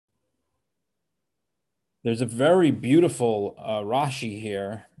There's a very beautiful Rashi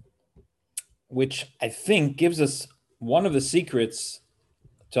here, which I think gives us one of the secrets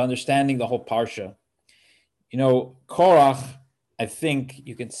to understanding the whole parsha. Korach, I think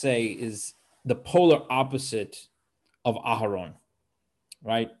you can say, is the polar opposite of Aharon,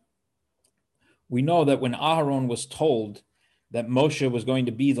 right? We know that when Aharon was told that Moshe was going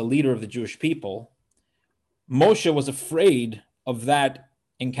to be the leader of the Jewish people, Moshe was afraid of that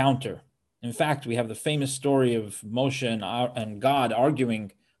encounter. In fact, we have the famous story of Moshe and God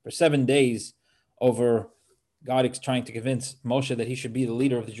arguing for 7 days over God trying to convince Moshe that he should be the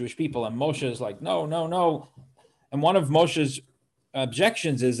leader of the Jewish people. And Moshe is like, no, no, no. And one of Moshe's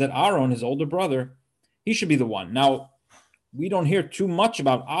objections is that Aaron, his older brother, he should be the one. Now, we don't hear too much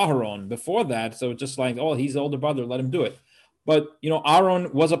about Aaron before that. So it's just like, oh, he's the older brother, let him do it. But,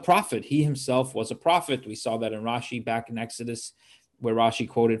 Aaron was a prophet. He himself was a prophet. We saw that in Rashi back in Exodus, where Rashi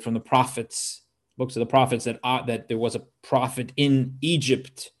quoted from the prophets, books of the prophets, that there was a prophet in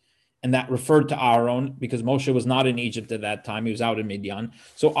Egypt, and that referred to Aaron because Moshe was not in Egypt at that time. He was out in Midian.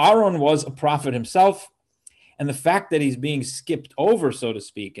 So Aaron was a prophet himself. And the fact that he's being skipped over, so to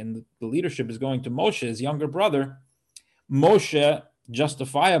speak, and the leadership is going to Moshe, his younger brother, Moshe,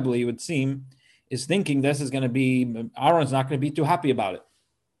 justifiably, it would seem, is thinking this is going to be, Aaron's not going to be too happy about it.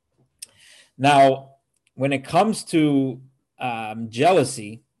 Now, when it comes to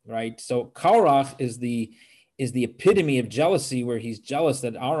jealousy, right? So Korach is the epitome of jealousy, where he's jealous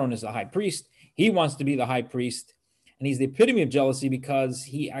that Aaron is the high priest. He wants to be the high priest, and he's the epitome of jealousy because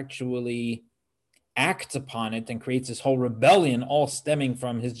he actually acts upon it and creates this whole rebellion, all stemming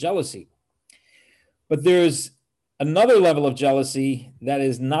from his jealousy. But there's another level of jealousy that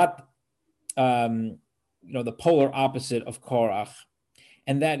is not, the polar opposite of Korach,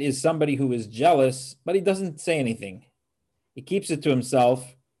 and that is somebody who is jealous, but he doesn't say anything. He keeps it to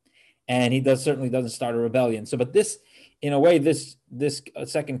himself, and he certainly doesn't start a rebellion. So, but this, in a way, this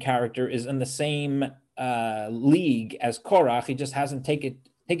second character is in the same league as Korach. He just hasn't taken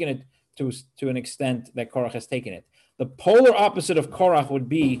it to an extent that Korach has taken it. The polar opposite of Korach would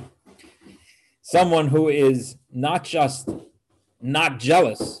be someone who is not just not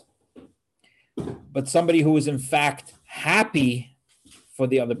jealous, but somebody who is in fact happy for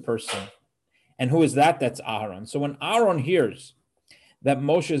the other person. And who is that? That's Aaron. So when Aaron hears that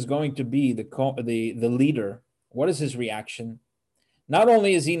Moshe is going to be the leader, what is his reaction? Not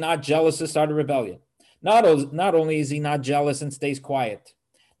only is he not jealous to start a rebellion, not only is he not jealous and stays quiet,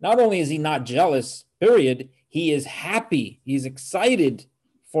 not only is he not jealous, period, he is happy. He's excited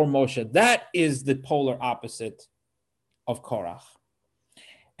for Moshe. That is the polar opposite of Korach.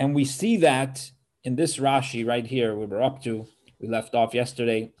 And we see that in this Rashi right here, we left off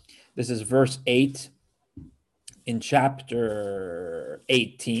yesterday. This is verse 8 in chapter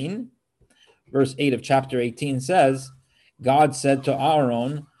 18. Verse 8 of chapter 18 says, God said to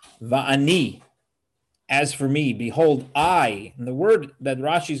Aaron, Va'ani, as for me, behold, I. And the word that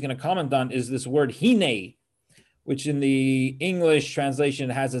Rashi is going to comment on is this word hine, which in the English translation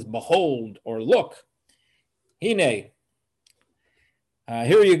has as behold or look. Hine.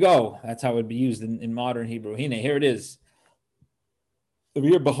 Here you go. That's how it would be used in modern Hebrew. Hine, here it is. Over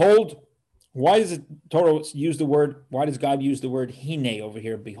here, behold. Why does Torah use the word? Why does God use the word hine over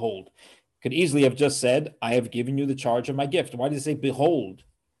here, behold? Could easily have just said, I have given you the charge of my gift. Why does it say behold?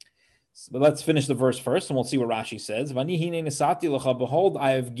 But let's finish the verse first, and we'll see what Rashi says. Behold,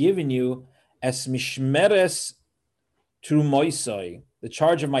 I have given you es mishmeres trumoisai, the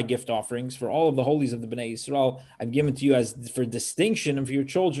charge of my gift offerings for all of the holies of the Bnei Yisrael. I've given to you as for distinction and for your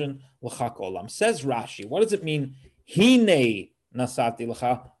children. L'chak olam. Says Rashi. What does it mean? Hine nasati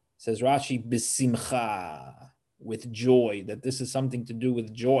l'cha. Says Rashi, b'simcha, with joy, that this is something to do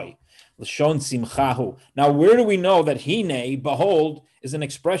with joy. L'shon simchahu. Now, where do we know that hine, behold, is an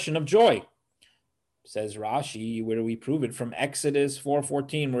expression of joy? Says Rashi, where do we prove it? From Exodus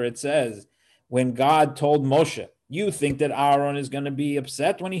 4:14, where it says, when God told Moshe, you think that Aaron is going to be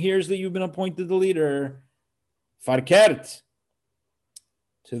upset when he hears that you've been appointed the leader. Farkert.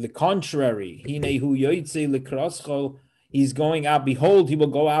 To the contrary, hinehu yoytze l'krascho, he's going out. Behold, he will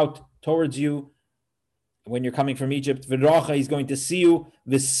go out towards you when you're coming from Egypt. V'rocha, he's going to see you.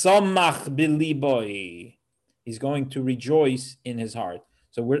 V'samach b'liboy, he's going to rejoice in his heart.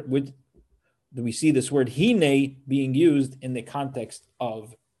 So we see this word hine being used in the context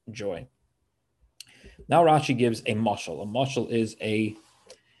of joy. Now Rashi gives a mashal. A mashal is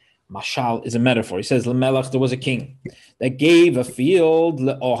a metaphor. He says, L'melech, there was a king that gave a field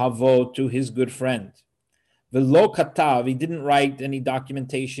le'ohavo to his good friend. V'lo katav, he didn't write any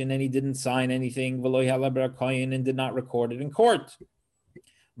documentation and he didn't sign anything. V'lo yalaber koyin, and did not record it in court.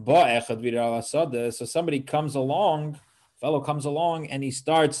 So somebody comes along, fellow comes along, and he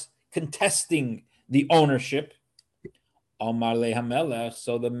starts contesting the ownership. Amar le hamelech.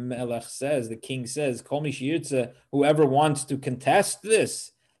 So the melech says, the king says, Kol mi sheyirtze, whoever wants to contest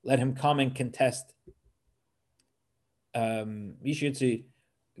this, let him come and contest. Let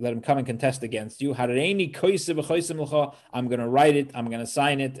him come and contest against you. I'm going to write it, I'm going to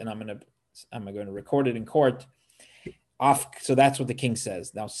sign it, and I'm going to record it in court. So that's what the king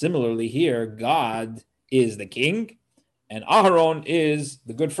says. Now, similarly here, God is the king, and Aharon is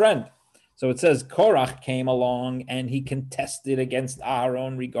the good friend. So it says Korach came along and he contested against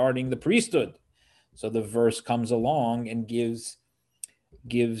Aharon regarding the priesthood. So the verse comes along and gives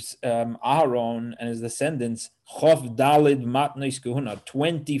Aharon and his descendants Chof Dalid Matnois Kehunah,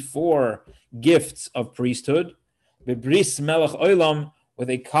 24 gifts of priesthood, Bebris Melech Olam, with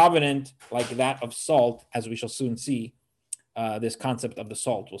a covenant like that of salt, as we shall soon see. This concept of the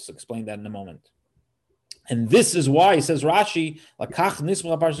salt, we'll explain that in a moment. And this is why, says Rashi,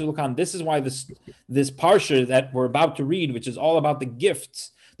 this is why this parsha that we're about to read, which is all about the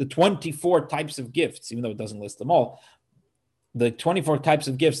gifts, the 24 types of gifts, even though it doesn't list them all, the 24 types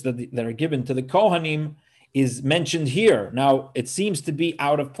of gifts that are given to the Kohanim is mentioned here. Now, it seems to be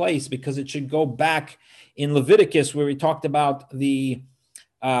out of place because it should go back in Leviticus where we talked about the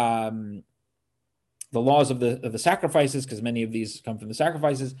laws of the sacrifices, because many of these come from the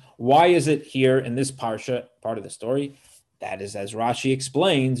sacrifices. Why is it here in this parsha, part of the story? That is, as Rashi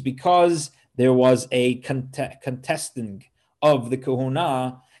explains, because there was a contesting of the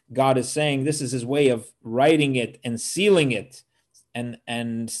kehunah. God is saying this is his way of writing it and sealing it and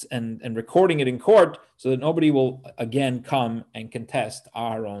recording it in court so that nobody will again come and contest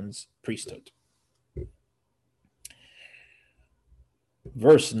Aaron's priesthood.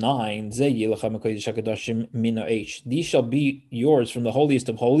 Verse 9, these shall be yours from the holiest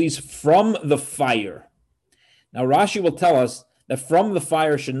of holies, from the fire. Now Rashi will tell us that from the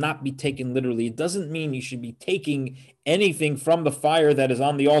fire should not be taken literally. It doesn't mean you should be taking anything from the fire that is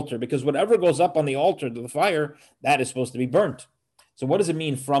on the altar, because whatever goes up on the altar to the fire, that is supposed to be burnt. So what does it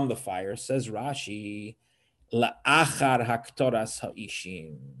mean from the fire? Says Rashi, la'achar haktoras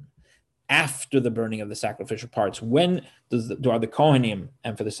ha'ishim, after the burning of the sacrificial parts. When do the Kohanim,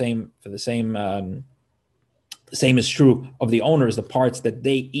 and for the same is true of the owners, the parts that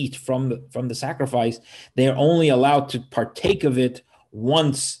they eat from the sacrifice, they are only allowed to partake of it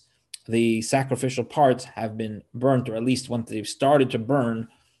once the sacrificial parts have been burnt, or at least once they've started to burn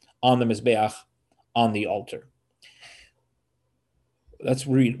on the Mizbeach, on the altar. Let's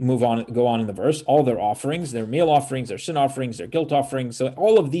go on in the verse. All their offerings, their meal offerings, their sin offerings, their guilt offerings. So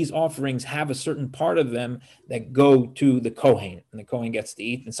all of these offerings have a certain part of them that go to the Kohen, and the Kohen gets to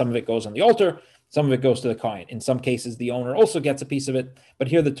eat, and some of it goes on the altar, some of it goes to the Kohen. In some cases, the owner also gets a piece of it, but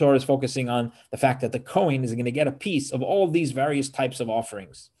here the Torah is focusing on the fact that the Kohen is going to get a piece of all of these various types of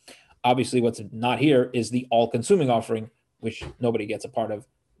offerings. Obviously, what's not here is the all-consuming offering, which nobody gets a part of.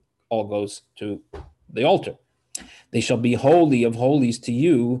 All goes to the altar. They shall be holy of holies to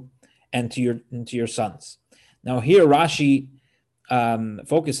you and to your sons. Now here Rashi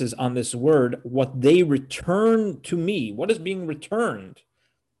focuses on this word, what they return to me. What is being returned?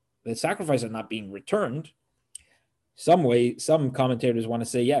 The sacrifices are not being returned. Some commentators want to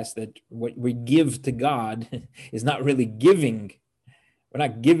say, yes, that what we give to God is not really giving. We're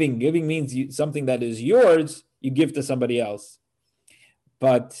not giving. Giving means something that is yours, you give to somebody else.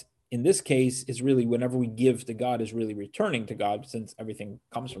 But in this case, is really whenever we give to God is really returning to God, since everything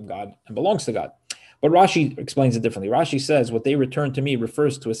comes from God and belongs to God. But Rashi explains it differently. Rashi says what they return to me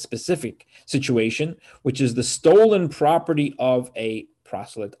refers to a specific situation, which is the stolen property of a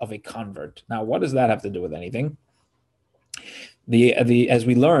proselyte, of a convert. Now, what does that have to do with anything? As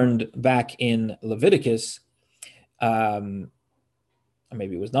we learned back in Leviticus, maybe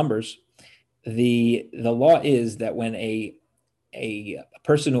it was Numbers, the law is that when a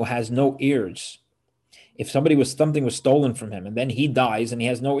person who has no heirs, if something was stolen from him and then he dies and he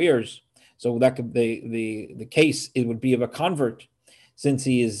has no heirs, so that could the case, it would be of a convert, since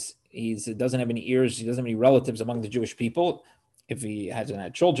he doesn't have any heirs, he doesn't have any relatives among the Jewish people, if he hasn't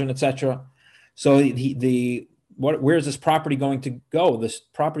had children, etc. So where is this property going to go? This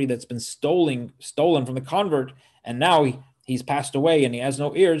property that's been stolen from the convert, and now he's passed away and he has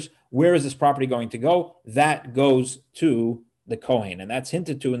no heirs. Where is this property going to go? That goes to the Kohen, and that's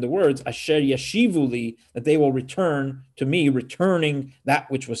hinted to in the words Asher Yashivuli, that they will return to me, returning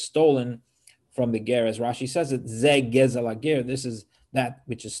that which was stolen from the ger. As Rashi says it, Ze Gezel Ger, this is that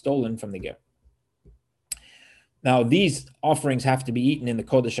which is stolen from the ger. Now, these offerings have to be eaten in the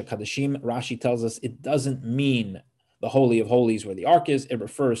Kodesh HaKodeshim. Rashi tells us it doesn't mean the Holy of Holies where the ark is. It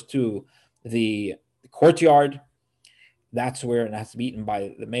refers to the courtyard. That's where it has to be eaten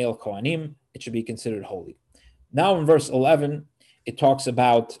by the male Kohanim. It should be considered holy. Now in verse 11, it talks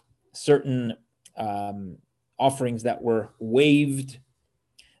about certain offerings that were waived.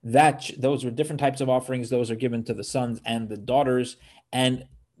 Those were different types of offerings. Those are given to the sons and the daughters. And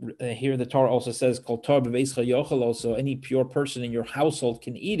here the Torah also says, also any pure person in your household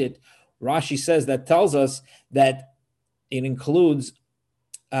can eat it. Rashi says that tells us that it includes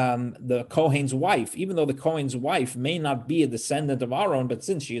the Kohen's wife, even though the Kohen's wife may not be a descendant of Aaron, but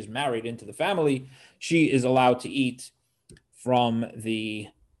since she is married into the family, she is allowed to eat from the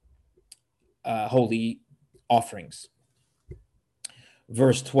holy offerings.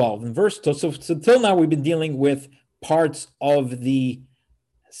 Verse 12. So till now we've been dealing with parts of the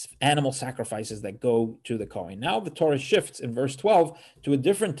animal sacrifices that go to the Kohen. Now the Torah shifts in verse 12 to a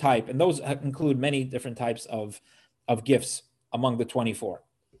different type, and those include many different types of gifts among the 24.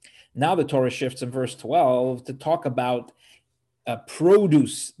 Now the Torah shifts in verse 12 to talk about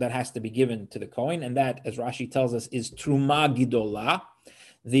produce that has to be given to the Kohen, and that, as Rashi tells us, is truma gidola,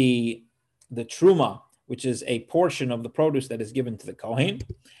 the truma, which is a portion of the produce that is given to the Kohen.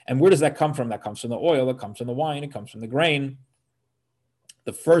 And where does that come from? That comes from the oil, it comes from the wine, it comes from the grain.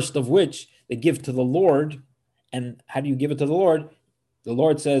 The first of which they give to the Lord. And how do you give it to the Lord? The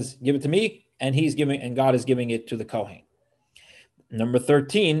Lord says, give it to me, and God is giving it to the Kohen. Number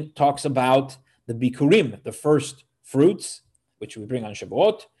 13 talks about the bikurim, the first fruits, which we bring on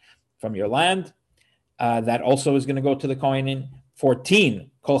Shavuot from your land. That also is going to go to the Kohen.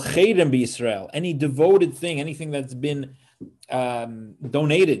 14, kol chedem b'Yisrael, any devoted thing, anything that's been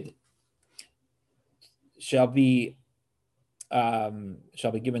donated shall be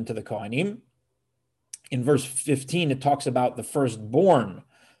given to the Kohanim. In verse 15, it talks about the firstborn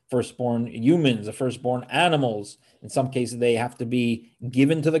humans, the firstborn animals. In some cases, they have to be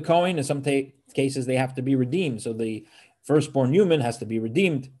given to the Kohen. In some cases, they have to be redeemed. So the firstborn human has to be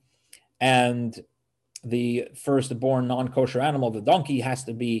redeemed. And the firstborn non-kosher animal, the donkey, has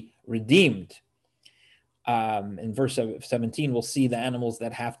to be redeemed. In verse 17, we'll see the animals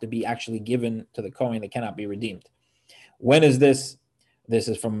that have to be actually given to the Kohen that cannot be redeemed. When is this? This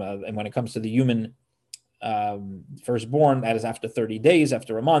is from, and when it comes to the human firstborn, that is after 30 days,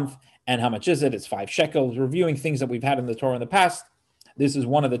 after a month. And how much is it? It's 5 shekels. Reviewing things that we've had in the Torah in the past. This is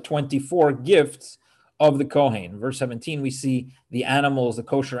one of the 24 gifts of the Kohen. Verse 17, we see the animals, the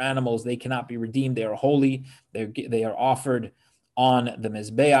kosher animals, they cannot be redeemed. They are holy. They are offered on the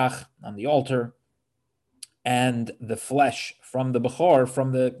Mizbeach, on the altar. And the flesh from the Bechor,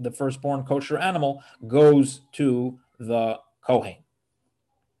 from the firstborn kosher animal, goes to the Kohen.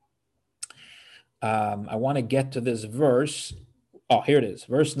 I want to get to this verse. Oh, here it is.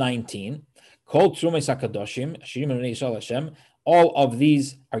 Verse 19. Kol tzumes hakadoshim, shirim b'nei Yisrael Hashem. All of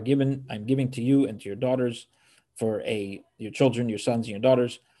these are given, I'm giving to you and to your daughters for your children, your sons, and your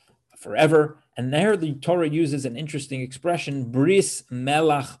daughters forever. And there the Torah uses an interesting expression, bris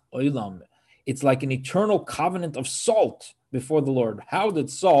melach olam. It's like an eternal covenant of salt before the Lord. How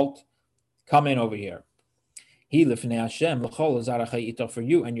did salt come in over here? He lifnei Hashem l'chol zarachai ito, for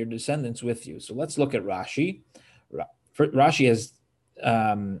you and your descendants with you. So let's look at Rashi. Rashi has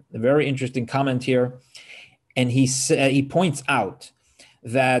a very interesting comment here. And he points out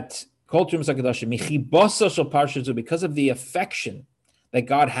that because of the affection that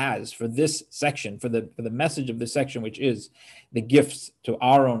God has for this section, for the message of this section, which is the gifts to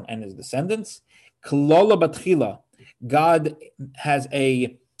Aaron and his descendants, God has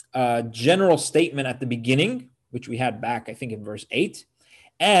a general statement at the beginning, which we had back, I think, in verse 8,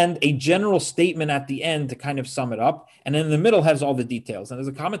 and a general statement at the end to kind of sum it up. And in the middle has all the details. And as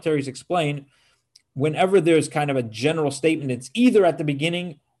the commentaries explain, whenever there's kind of a general statement, it's either at the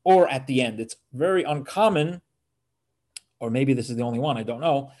beginning or at the end. It's very uncommon, or maybe this is the only one, I don't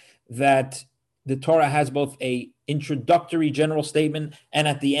know, that the Torah has both a introductory general statement and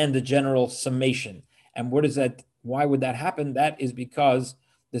at the end a general summation. And why would that happen? That is because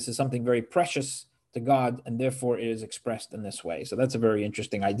this is something very precious to God, and therefore it is expressed in this way. So that's a very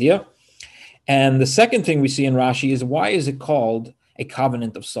interesting idea. And the second thing we see in Rashi is, why is it called a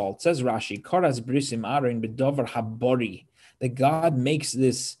covenant of salt? It says Rashi, Koras brisim Aaron b'dover habori, that God makes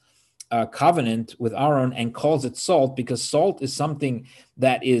this covenant with Aaron and calls it salt because salt is something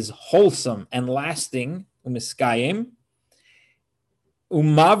that is wholesome and lasting, umiskayim,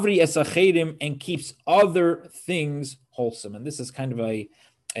 umavri esachedim, and keeps other things wholesome. And this is kind of a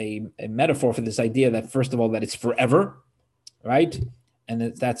metaphor for this idea that, first of all, that it's forever, right?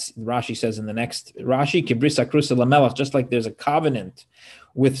 And that's Rashi says in the next Rashi, Kibrisa Krusa Lamelach, just like there's a covenant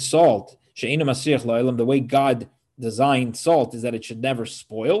with salt, She'ina Masriach La'olam, the way God designed salt is that it should never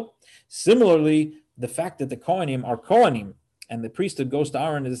spoil. Similarly, the fact that the Kohanim are Kohanim and the priesthood goes to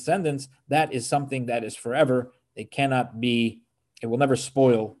Aaron and his descendants, that is something that is forever. It cannot be, it will never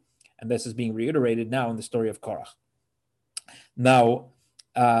spoil. And this is being reiterated now in the story of Korach. Now,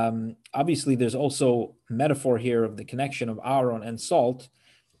 obviously, there's also metaphor here of the connection of Aaron and salt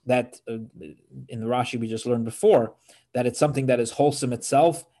that in the Rashi we just learned before, that it's something that is wholesome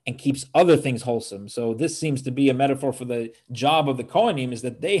itself and keeps other things wholesome. So this seems to be a metaphor for the job of the Kohanim, is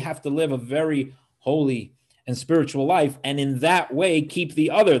that they have to live a very holy and spiritual life, and in that way keep the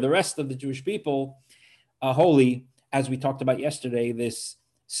rest of the Jewish people holy, as we talked about yesterday, this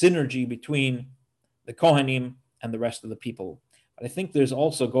synergy between the Kohanim and the rest of the people. But I think there's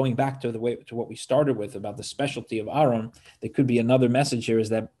also, going back to what we started with about the specialty of Aaron, there could be another message here, is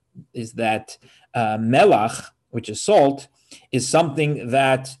that melach, which is salt, is something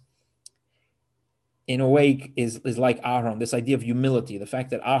that in a way is like Aaron, this idea of humility, the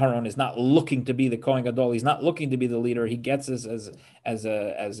fact that Aaron is not looking to be the Kohen Gadol, he's not looking to be the leader, he gets this as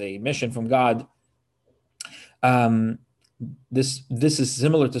a mission from God. This is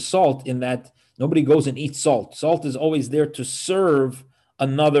similar to salt in that nobody goes and eats salt. Salt is always there to serve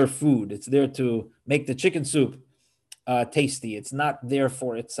another food. It's there to make the chicken soup tasty. It's not there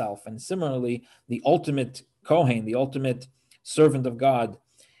for itself. And similarly, the ultimate Kohen, the ultimate servant of God,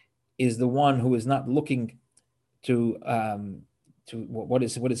 is the one who is not looking to what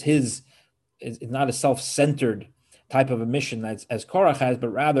is his, is not a self-centered type of a mission as Korach has, but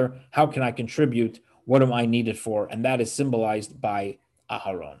rather, how can I contribute? What am I needed for? And that is symbolized by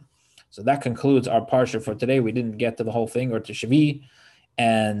Aharon. So that concludes our parsha for today. We didn't get to the whole thing, or to Shvi,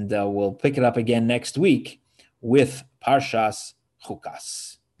 and we'll pick it up again next week with Parshas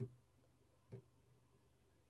Chukas.